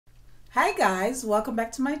Hi guys, welcome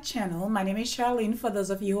back to my channel. My name is Charlene for those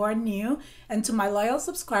of you who are new, and to my loyal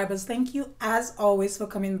subscribers, thank you as always for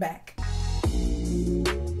coming back.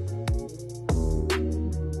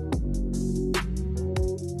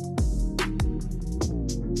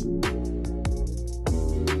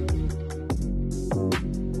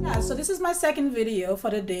 So this is my second video for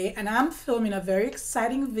the day and I'm filming a very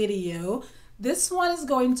exciting video. This one is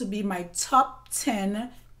going to be my top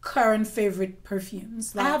 10 current favorite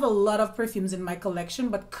perfumes. I have a lot of perfumes in my collection,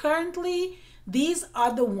 but currently these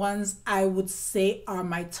are the ones I would say are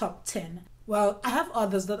my top 10. Well, I have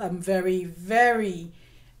others that I'm very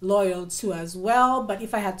loyal to as well, but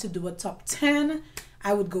if I had to do a top 10,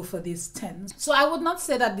 I would go for these 10. So I would not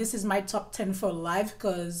say that this is my top 10 for life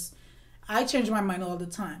because I change my mind all the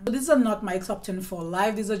time. But these are not my top 10 for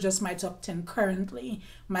life. These are just my top 10 currently.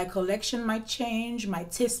 My collection might change, my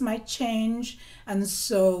taste might change, and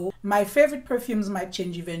so my favorite perfumes might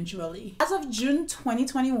change eventually. As of June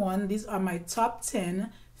 2021, these are my top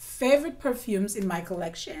 10 favorite perfumes in my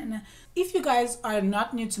collection. If you guys are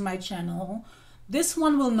not new to my channel, this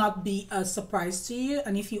one will not be a surprise to you.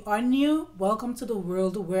 And if you are new, welcome to the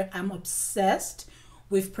world where I'm obsessed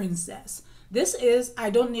with Princess. This is I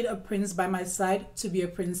Don't Need a Prince by My Side to Be a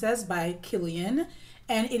Princess by Kilian.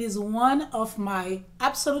 And it is one of my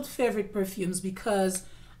absolute favorite perfumes because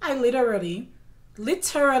I literally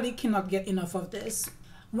cannot get enough of this.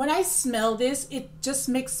 When I smell this, it just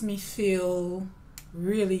makes me feel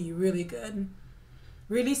really good.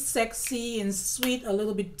 Really sexy and sweet, a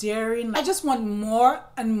little bit daring. I just want more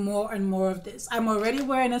and more of this. I'm already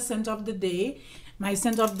wearing a scent of the day. My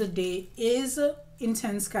scent of the day is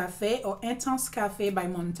Intense Cafe or Intense Cafe by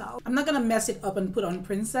Montal. I'm not gonna mess it up and put on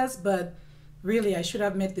Princess, but really I should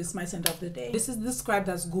have made this my scent of the day. This is described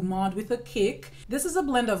as gourmand with a kick. This is a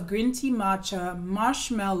blend of green tea, matcha,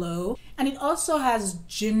 marshmallow, and it also has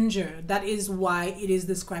ginger. That is why it is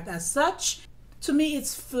described as such. To me,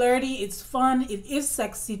 it's flirty, it's fun, it is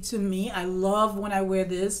sexy to me. I love when I wear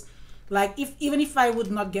this. Like even if I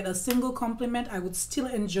would not get a single compliment, I would still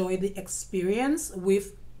enjoy the experience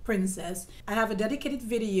with Princess. I have a dedicated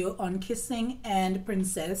video on kissing and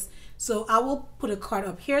Princess, so I will put a card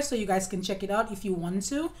up here so you guys can check it out if you want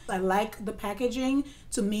to. I like the packaging.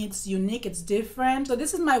 To me, it's unique, it's different. So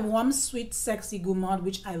this is my warm, sweet, sexy gourmand,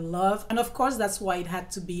 which I love, and of course that's why it had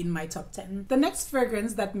to be in my top 10. The next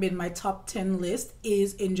fragrance that made my top 10 list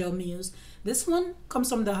is Angel Muse. This one comes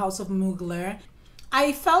from the house of Mugler.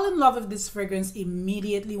 I fell in love with this fragrance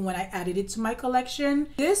immediately when I added it to my collection.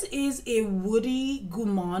 This is a woody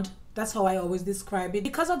gourmand. That's how I always describe it.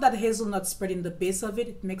 Because of that hazelnut spread in the base of it,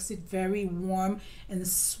 it makes it very warm and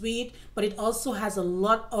sweet, but it also has a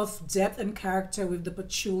lot of depth and character with the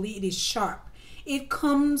patchouli. It is sharp. It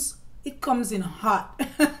comes in hot.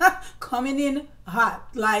 Coming in hot.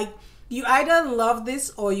 Like, you either love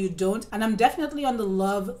this or you don't, and I'm definitely on the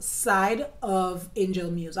love side of Angel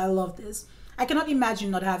Muse. I love this. I cannot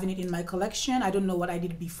imagine not having it in my collection. I don't know what I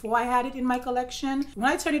did before I had it in my collection.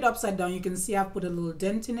 When I turn it upside down, you can see I've put a little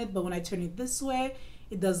dent in it, but when I turn it this way,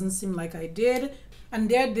 it doesn't seem like I did. And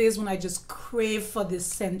there are days when I just crave for this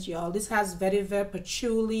scent, y'all. This has vetiver,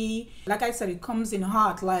 patchouli. Like I said, it comes in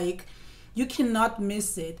hot. Like, you cannot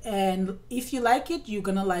miss it, and if you like it, you're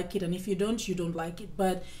gonna like it, and if you don't, you don't like it.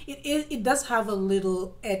 But it does have a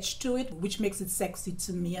little edge to it, which makes it sexy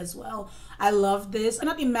to me as well. I love this. I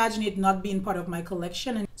cannot imagine it not being part of my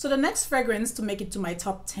collection. And so the next fragrance to make it to my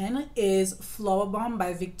top 10 is Flower Bomb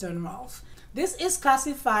by Viktor and Rolf. This is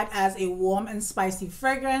classified as a warm and spicy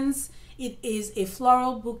fragrance. It is a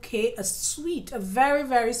floral bouquet, a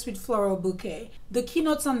very sweet floral bouquet. The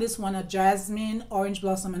keynotes on this one are jasmine, orange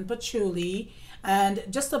blossom, and patchouli, and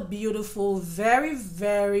just a beautiful,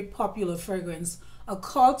 very popular fragrance. A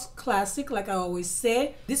cult classic, like I always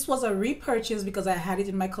say. This was a repurchase because I had it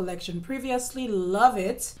in my collection previously. Love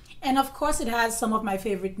it. And of course, it has some of my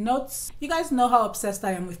favorite notes. You guys know how obsessed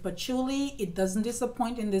I am with patchouli. It doesn't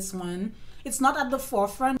disappoint in this one. It's not at the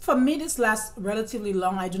forefront. For me, this lasts relatively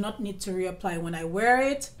long. I do not need to reapply when I wear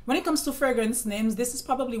it. When it comes to fragrance names, this is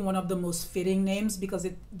probably one of the most fitting names because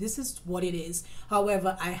this is what it is.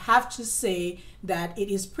 However, I have to say that it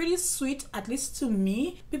is pretty sweet, at least to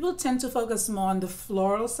me. People tend to focus more on the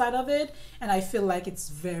floral side of it, and I feel like it's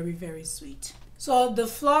very sweet. So the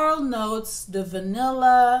floral notes, the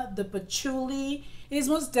vanilla, the patchouli, it is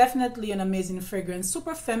most definitely an amazing fragrance.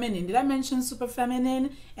 Super feminine. Did I mention super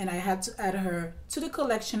feminine? And I had to add her to the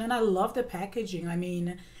collection, and I love the packaging. I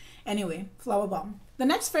mean, anyway, Flower Bomb. The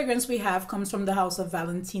next fragrance we have comes from the house of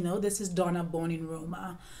Valentino. This is Donna Born in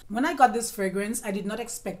Roma. When I got this fragrance, I did not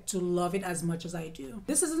expect to love it as much as I do.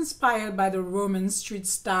 This is inspired by the Roman street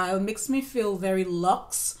style. Makes me feel very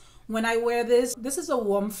luxe when I wear this. This is a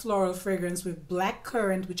warm floral fragrance with black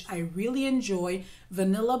currant, which I really enjoy,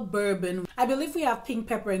 vanilla bourbon. I believe we have pink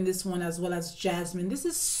pepper in this one as well as jasmine. This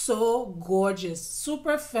is so gorgeous,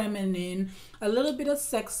 super feminine, a little bit of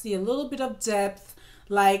sexy, a little bit of depth.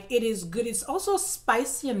 Like, it is good. It's also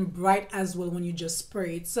spicy and bright as well when you just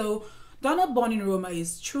spray it. So Donna Bonin Roma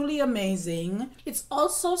is truly amazing. It's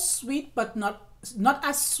also sweet, but not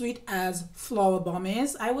as sweet as Flower Bomb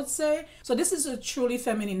is, I would say. So this is a truly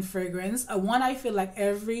feminine fragrance, a one I feel like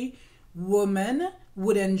every woman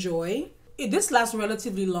would enjoy. This lasts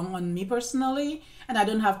relatively long on me personally, and I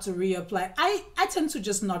don't have to reapply. I tend to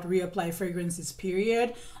just not reapply fragrances,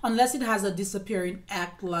 period, unless it has a disappearing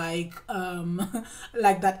act, like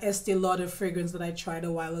like that Estee Lauder fragrance that I tried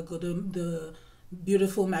a while ago, the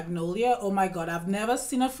Beautiful Magnolia. Oh my god, I've never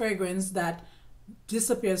seen a fragrance that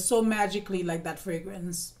disappears so magically like that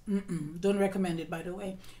fragrance. Don't recommend it, by the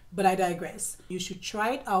way, but I digress. You should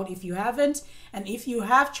try it out if you haven't, and if you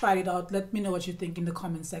have tried it out, let me know what you think in the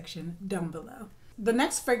comment section down below. The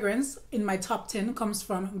next fragrance in my top 10 comes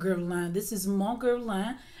from Guerlain. This is Mon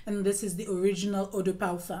Guerlain, and this is the original Eau de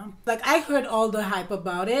Parfum. Like, I heard all the hype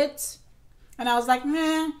about it, and I was like,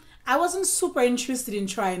 meh. I wasn't super interested in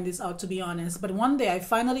trying this out, to be honest, but one day I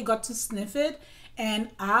finally got to sniff it, and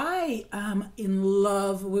I am in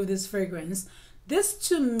love with this fragrance. This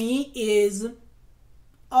to me is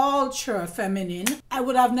ultra feminine. I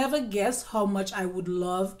would have never guessed how much I would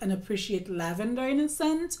love and appreciate lavender in a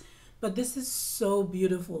scent, but this is so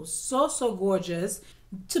beautiful, so gorgeous.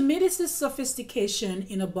 To me, this is sophistication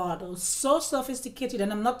in a bottle. So sophisticated,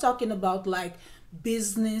 and I'm not talking about like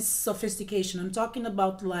business sophistication. I'm talking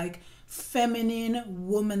about like feminine,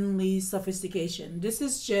 womanly sophistication. This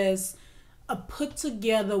is just a put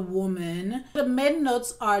together woman. The main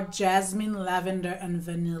notes are jasmine, lavender, and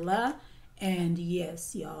vanilla. And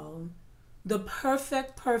yes, y'all, the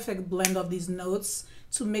perfect blend of these notes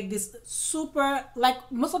to make this super,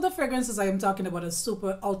 like most of the fragrances I am talking about are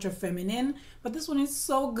super ultra feminine, but this one is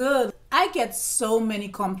so good. I get so many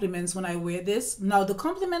compliments when I wear this. Now, the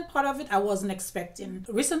compliment part of it I wasn't expecting.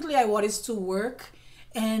 Recently I wore this to work,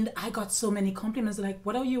 and I got so many compliments like,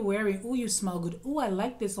 what are you wearing? Oh, you smell good. Oh, I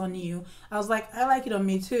like this on you. I was like, I like it on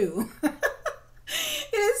me too.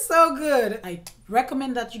 It is so good. I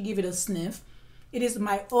recommend that you give it a sniff. It is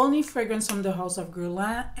my only fragrance from the house of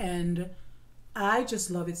Guerlain, and I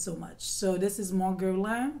just love it so much. So this is Mon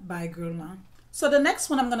Guerlain by Guerlain. So the next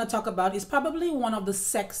one I'm going to talk about is probably one of the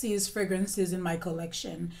sexiest fragrances in my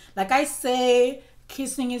collection. Like I say,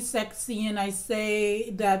 kissing is sexy, and I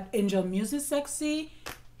say that Angel Muse is sexy.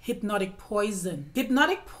 Hypnotic Poison.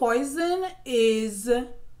 Hypnotic Poison is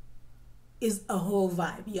a whole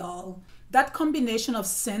vibe, y'all. That combination of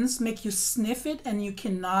scents make you sniff it and you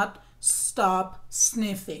cannot stop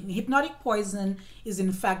sniffing. Hypnotic Poison is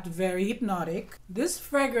in fact very hypnotic. This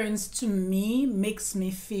fragrance to me makes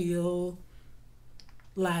me feel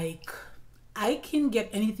like I can get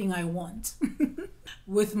anything I want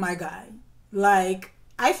with my guy. Like,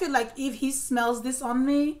 I feel like if he smells this on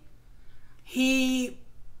me, he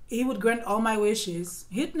would grant all my wishes.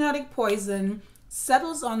 Hypnotic Poison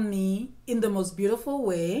settles on me in the most beautiful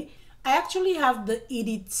way. I actually have the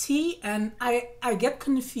EDT, and I get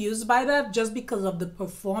confused by that just because of the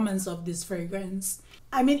performance of this fragrance.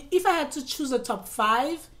 I mean, if I had to choose a top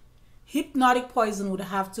 5, Hypnotic Poison would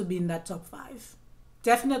have to be in that top 5.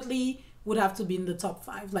 Definitely would have to be in the top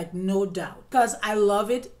 5, like no doubt, because I love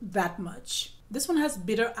it that much. This one has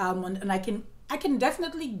bitter almond, and I can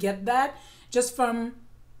definitely get that just from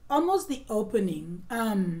almost the opening.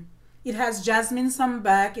 It has jasmine some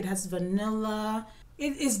back, it has vanilla.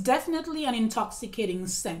 It is definitely an intoxicating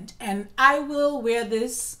scent, and I will wear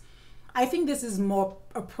this. I think this is more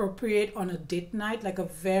appropriate on a date night, like a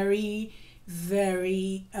very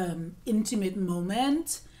intimate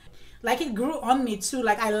moment. Like, it grew on me too.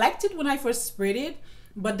 Like, I liked it when I first sprayed it,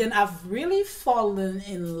 but then I've really fallen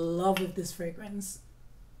in love with this fragrance.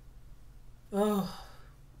 Oh,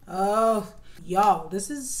 y'all, this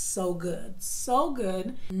is so good. So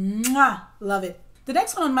good. Mwah! Love it. The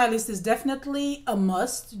next one on my list is definitely a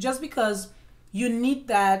must, just because you need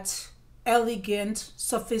that elegant,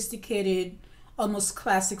 sophisticated, almost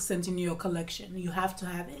classic scent in your collection. You have to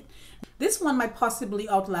have it. This one might possibly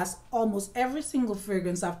outlast almost every single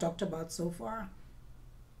fragrance I've talked about so far.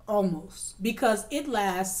 Almost. Because it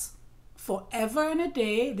lasts forever and a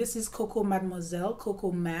day. This is Coco Mademoiselle,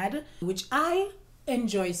 Coco Mad, which I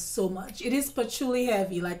enjoy so much. It is patchouli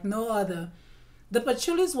heavy like no other. The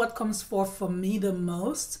patchouli is what comes forth for me the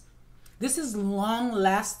most. This is long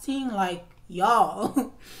lasting, like,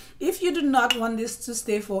 y'all. If you do not want this to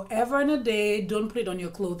stay forever and a day, don't put it on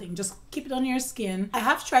your clothing. Just keep it on your skin. I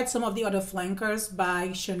have tried some of the other flankers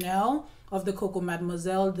by Chanel of the Coco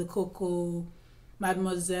Mademoiselle, the Coco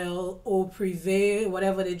Mademoiselle Eau Privée,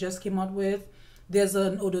 whatever they just came out with. There's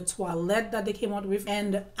an Eau de Toilette that they came out with,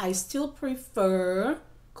 and I still prefer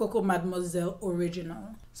Coco Mademoiselle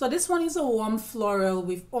Original. So this one is a warm floral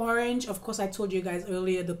with orange. Of course, I told you guys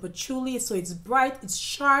earlier the patchouli, so it's bright, it's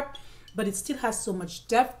sharp, but it still has so much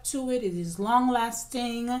depth to it. It is long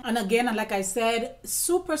lasting, and again, like I said,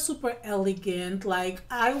 super elegant. Like,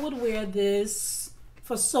 I would wear this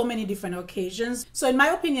for so many different occasions. So in my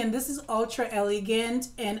opinion, this is ultra elegant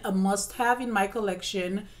and a must-have in my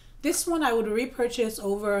collection. This one I would repurchase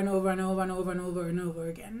over and over and over and over and over and over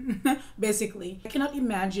again. Basically, I cannot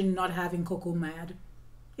imagine not having Coco Mad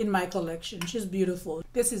in my collection. She's beautiful.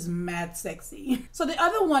 This is mad sexy. So the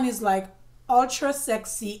other one is like ultra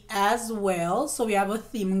sexy as well. So we have a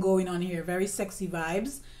theme going on here. Very sexy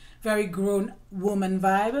vibes, very grown woman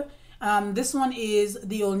vibe. This one is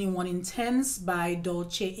The Only One Intense by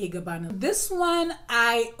Dolce & Gabbana. This one,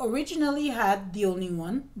 I originally had The Only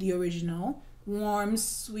One, the original. Warm,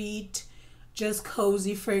 sweet, just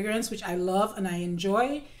cozy fragrance, which I love and I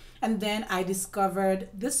enjoy. And then I discovered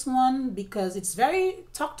this one because it's very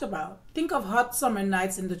talked about. Think of hot summer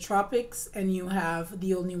nights in the tropics and you have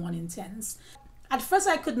The Only One Intense. At first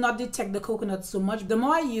I could not detect the coconut so much. The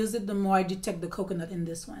more I use it, the more I detect the coconut in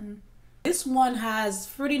this one. This one has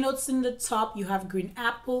fruity notes in the top. You have green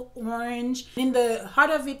apple, orange. In the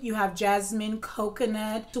heart of it, you have jasmine,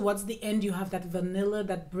 coconut. Towards the end, you have that vanilla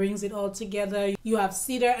that brings it all together. You have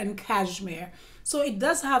cedar and cashmere. So it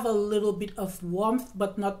does have a little bit of warmth,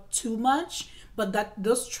 but not too much. But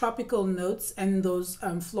those tropical notes and those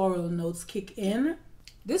floral notes kick in.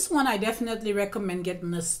 This one, I definitely recommend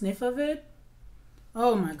getting a sniff of it.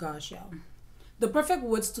 Oh my gosh, y'all. The perfect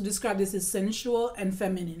words to describe this is sensual and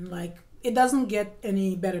feminine. Like, it doesn't get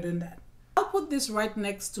any better than that. I'll put this right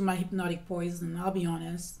next to my Hypnotic Poison, I'll be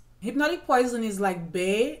honest. Hypnotic Poison is like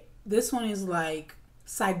bae. This one is like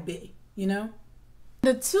side bae, you know?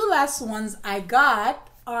 The two last ones I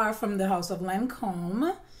got are from the House of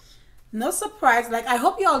Lancome. No surprise. Like, I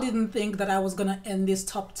hope y'all didn't think that I was gonna end this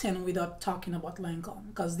top 10 without talking about Lancome,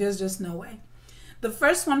 because there's just no way. The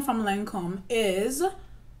first one from Lancome is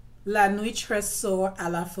La Nuit Trésor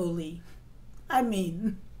à la Folie. I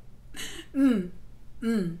mean,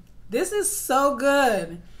 this is so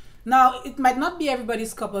good. Now, it might not be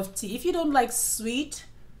everybody's cup of tea. If you don't like sweet,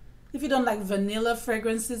 if you don't like vanilla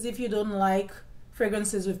fragrances, if you don't like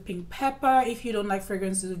fragrances with pink pepper, if you don't like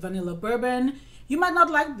fragrances with vanilla bourbon, you might not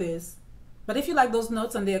like this. But if you like those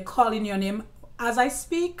notes and they're calling your name as I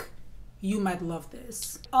speak, you might love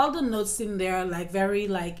this. All the notes in there are like very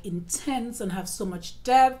like intense and have so much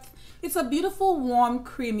depth. It's a beautiful, warm,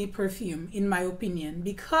 creamy perfume, in my opinion,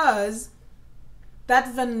 because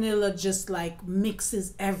that vanilla just like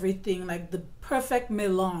mixes everything, like the perfect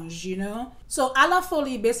melange, you know? So à la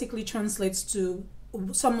folie basically translates to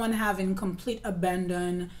someone having complete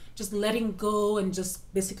abandon, just letting go and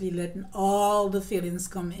just basically letting all the feelings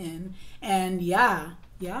come in. And yeah,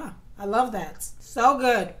 I love that. So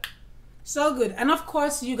good. So good. And of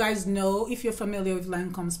course, you guys know, if you're familiar with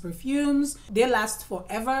Lancome's perfumes, they last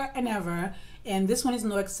forever and ever. And this one is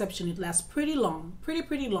no exception. It lasts pretty long,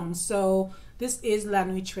 pretty long. So this is La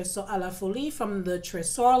Nuit Trésor à la Folie from the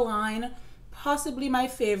Trésor line. Possibly my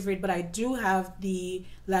favorite, but I do have the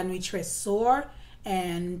La Nuit Trésor,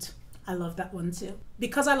 and I love that one too.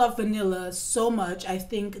 Because I love vanilla so much, I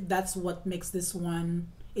think that's what makes this one,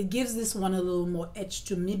 it gives this one a little more edge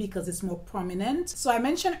to me because it's more prominent. So I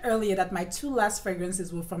mentioned earlier that my two last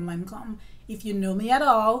fragrances were from Lancome. If you know me at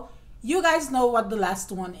all, you guys know what the last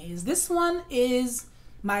one is. This one is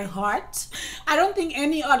my heart. I don't think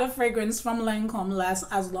any other fragrance from Lancome lasts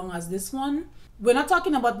as long as this one. We're not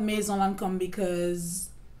talking about Maison Lancome because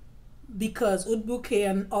Oud Bouquet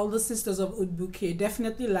and all the sisters of Oud Bouquet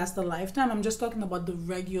definitely last a lifetime. I'm just talking about the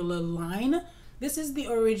regular line. This is the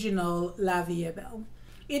original La Vie Belle.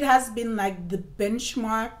 It has been like the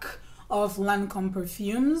benchmark of Lancome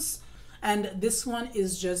perfumes, and this one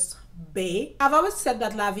is just bae. I've always said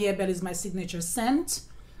that La Vie Belle is my signature scent.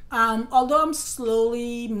 Although I'm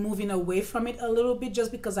slowly moving away from it a little bit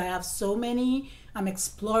just because I have so many, I'm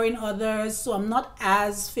exploring others, so I'm not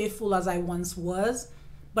as faithful as I once was.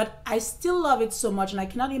 But I still love it so much, and I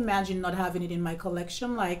cannot imagine not having it in my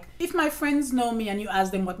collection. Like, if my friends know me and you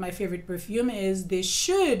ask them what my favorite perfume is, they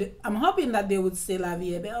should. I'm hoping that they would say La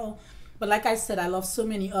Vie Belle. But like I said, I love so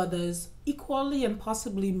many others equally and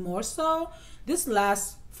possibly more so. This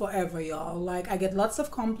lasts forever, y'all. Like, I get lots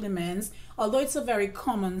of compliments. Although it's a very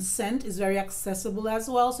common scent, it's very accessible as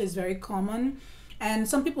well, so it's very common. And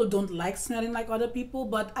some people don't like smelling like other people,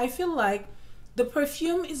 but I feel like the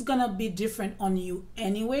perfume is gonna be different on you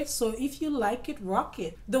anyway, so if you like it, rock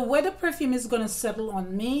it. The way the perfume is gonna settle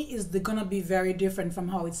on me is gonna be very different from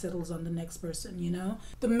how it settles on the next person, you know?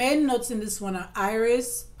 The main notes in this one are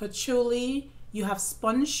iris, patchouli, you have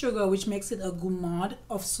spun sugar, which makes it a gourmand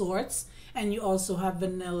of sorts, and you also have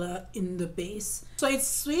vanilla in the base. So it's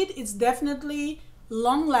sweet, it's definitely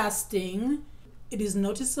long lasting, it is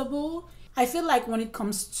noticeable. I feel like when it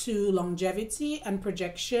comes to longevity and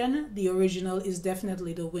projection, the original is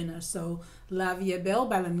definitely the winner. So La Vie est Belle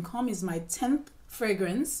by Lancôme is my 10th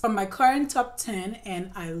fragrance from my current top 10,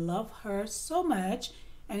 and I love her so much.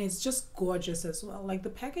 And it's just gorgeous as well. Like, the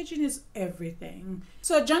packaging is everything.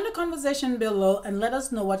 So join the conversation below and let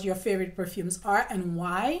us know what your favorite perfumes are and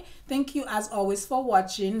why. Thank you as always for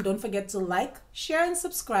watching. Don't forget to like, share, and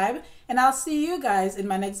subscribe. And I'll see you guys in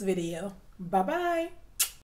my next video. Bye bye.